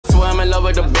in love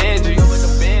with the Benji.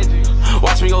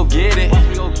 Watch me go get it.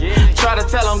 Try to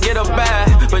tell them get a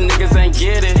bag, but niggas ain't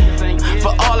get it. For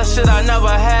all the shit I never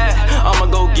had, I'ma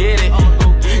go get it.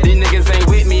 These niggas ain't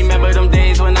with me. Remember them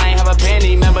days when I ain't have a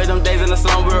penny. Remember them days in the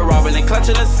slum we were robbing and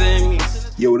clutching the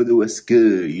semis. Yo, what it do? What's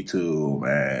good, YouTube,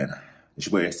 man? It's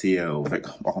your boy STL.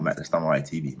 Welcome back to StonerLife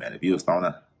TV, man. If you a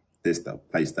stoner, this stuff,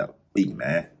 play stuff, beat,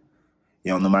 man.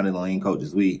 You don't know my little lean coach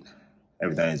this week.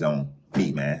 Everything's on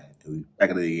me, man. We back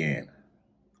at it again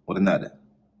with another.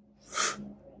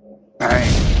 Bang,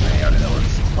 man. Y'all know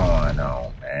what's going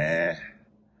on, man.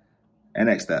 And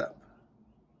next up,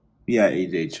 we got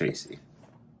AJ Tracey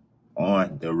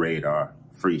on the radar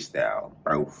freestyle,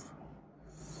 bro.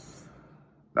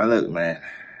 Now look, man,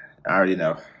 I already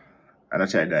know. I done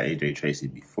checked out AJ Tracey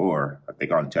before. I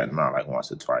think I only checked him out like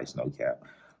once or twice, no cap.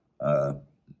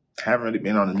 Haven't really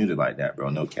been on the music like that, bro,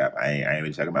 no cap. I ain't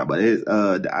really checking him out. But it's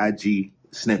the IG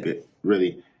snippet,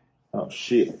 really. Oh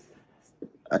shit.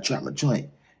 I dropped my joint.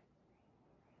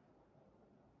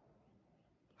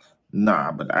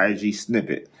 Nah, but the IG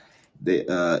snippet,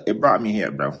 it brought me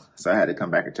here, bro. So I had to come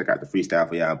back and check out the freestyle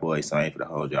for y'all boys. So I ain't for the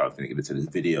whole y'all finna get into this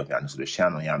video. If y'all new to the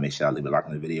channel, y'all make sure y'all leave a like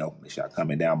on the video. Make sure y'all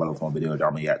comment down below for a video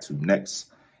y'all may got to next.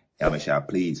 Y'all make sure y'all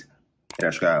please hit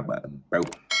that subscribe button, bro.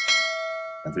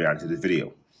 And for y'all into this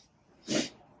video.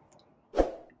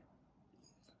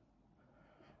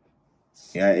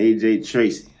 Yeah, AJ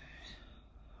Tracey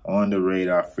on the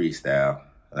radar freestyle.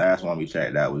 Last one we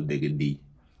checked out was Bigger D.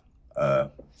 Let's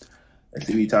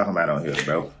see what you talking about on here,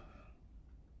 bro.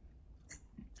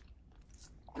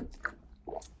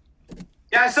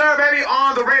 Yes, sir, baby.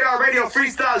 On the radar radio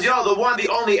freestyles, yo, the one, the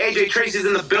only AJ Tracey's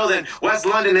in the building. West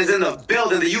London is in the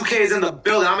building. The UK is in the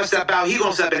building. I'm gonna step out. He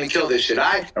gonna step in and kill this shit, all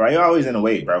right? All right, you're always in the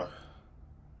way, bro.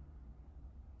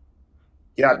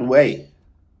 Get out the way.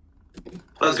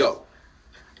 Let's go.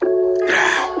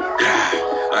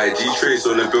 AJ Tracey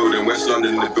on the building, West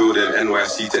London in the building,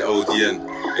 NYC to LDN.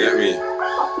 You get me?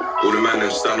 All the man them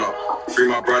stand up. Free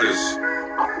my brothers.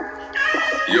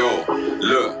 Yo,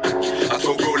 look. I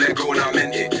told bro let go and I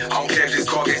meant it. I don't care if this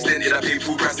car gets dented. I paid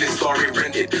full price and this star ain't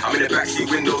rented. I'm in the backseat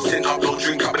windows, tint up, don't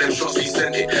drink up, and them shots we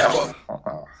sent it.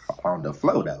 On the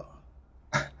flow though.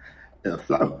 The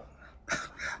flow.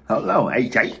 Hold on,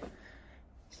 AJ.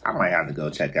 I might have to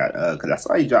go check out, cause I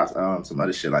saw you drop some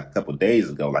other shit like a couple days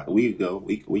ago, like a week ago,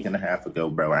 week and a half ago,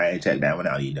 bro. I ain't checked that one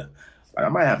out either, but I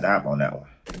might have to hop on that one.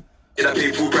 I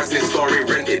pay full price and this star ain't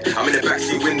rented. I'm in the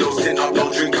backseat windows, tint up,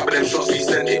 don't drink up, and them shots we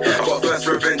sent it. I got first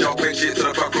revenge, I'll quench it. To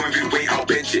the back when we wait, I'll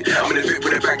bench it. I'm in the fit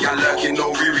with the back, y'all lurking.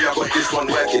 No Riri, I got this one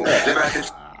working.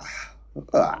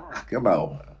 Come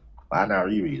on, why not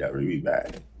Riri? That Riri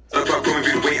back. I'm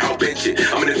I'll bench it.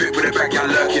 I'm in the fit with the back, y'all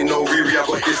lurking. No Riri, I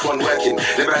got this one working.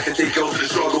 Never had to take girls to the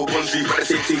struggle, one street, but the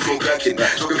same thing's from Gherkin.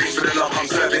 Talking bitch for the love I'm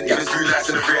serving. Even through lights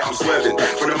in the rate, I'm swerving.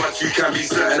 For the months you can be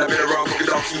certain. I've been around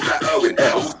crocodile teeth like Irwin.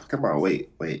 Come on, wait.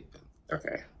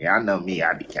 Okay. Yeah, I know me,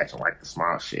 I be catching like the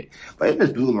small shit. But if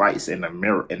it's blue lights in the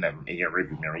mirror, in your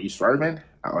rearview mirror, you swerving?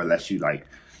 Or unless you like,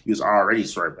 you was already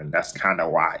swerving. That's kind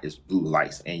of why it's blue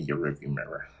lights in your rearview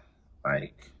mirror.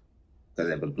 Like, because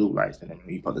if it's blue lights, then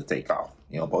you're supposed to take off.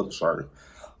 You know, supposed to swerve.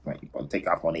 Like, you're supposed to take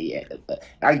off on the end.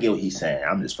 I get what he's saying.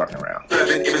 I'm just fucking around.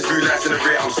 If it's blue lights in the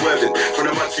rear, I'm swerving. From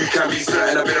the months you can be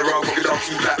certain. I've been around crocodile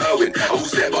teeth like Irwin. I will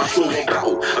step, but I sure won't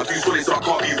battle. I'm too solid, so I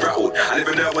can't be rattled. I live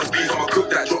in there once beef, I'ma cook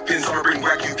that, drop pins, I'ma bring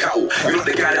Wagyu cattle. You're not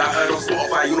the guy that I heard on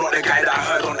Spotify, you're not the guy that I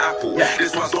heard on Apple.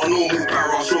 This one's not a normal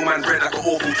barrel, I'll show man bread like an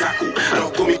awful tackle. I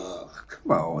don't call me.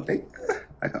 Come on, like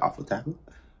an awful tackle.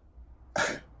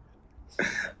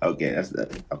 Okay, that's the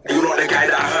okay. You're not the guy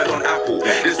that I heard on Apple.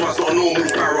 This one's not a normal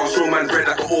barrel, I'll show man bread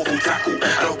like an awful tackle.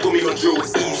 I don't put me on drill,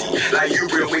 it's easy. Like you,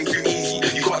 real way too easy.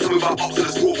 You can't tell me about ups to the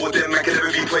scoreboard, them man can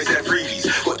never be placed at freebies.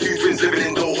 Got two twins living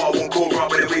in Doha, one Cobra,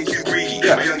 but they're way too greedy.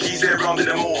 My young G's there round in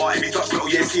the motor, every touch metal,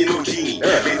 yeah, see no genie.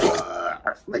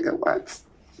 Nigga, what?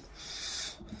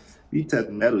 You touch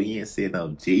metal, you ain't see no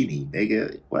genie,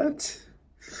 nigga. What?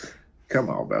 Come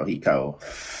on, bro, he cold.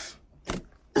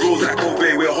 Rules like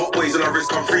Coldplay, we're hot boys and our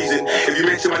wrist I'm freezing. If you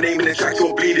mention my name in the track,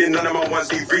 you're bleeding. None of my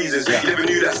ones need freezers. You never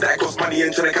knew that stack cost money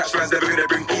and trying to catch man's never gonna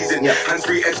bring peas in. Hands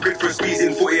free, edge grip for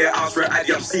squeezing. 48 hours for an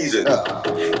addy up season.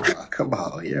 Come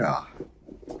on, yeah.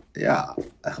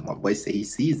 My boy say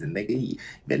he's seasoned, nigga. He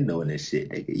been doing this shit,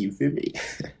 nigga. You feel me?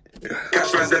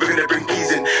 Cash man's never gonna bring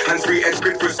peas in. Hands free, edge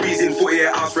grip for squeezing. 48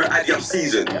 hours for an addy up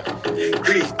season.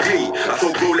 Glee. I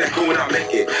told bro let go and I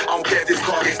meant it. I don't care if this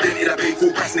car gets dented. I paid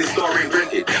full price and this star ain't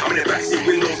rented. I'm in the backseat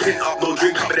windows, tint up, no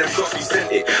drink up, and them shots we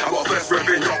sent it. I got first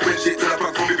revenge, I'll quench it. Till I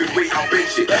back from me with weight, I'll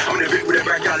bench it. I'm in the bit with a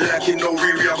back, I lurking. No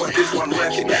Riri, I got this one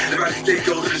working. Never had to take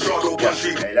girls to the struggle, one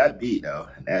street. that beat though,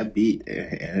 that beat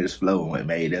and his flow what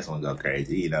made this one go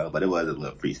crazy, you know. But it was a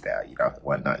little freestyle, you know. It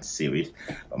wasn't nothing serious.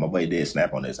 But my boy did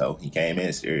snap on this hoe. He came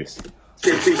in serious.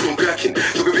 Same things from Gherkin.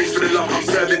 Took a base for the love I'm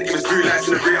serving. It was blue lights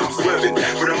in the rear, I'm swerving.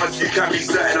 For the months you can't be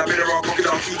certain. I've been around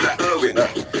crocodile teeth like Irwin.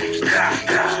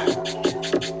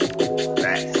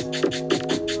 Nice.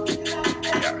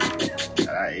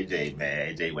 AJ,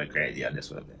 man. AJ went crazy on this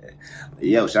one, man. But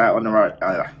yo, shout out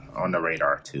on the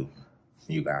radar too.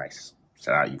 You guys.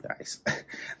 Shout out you guys.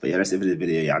 But yeah, that's it for this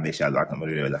video. Y'all make sure y'all like on the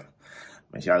video.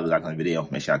 Make sure y'all like on the video.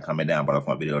 Make sure y'all comment down below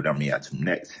for my video down me out to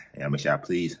next. And make sure y'all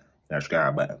please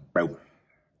subscribe button, bro.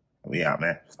 We out,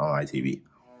 man. StonerLife TV.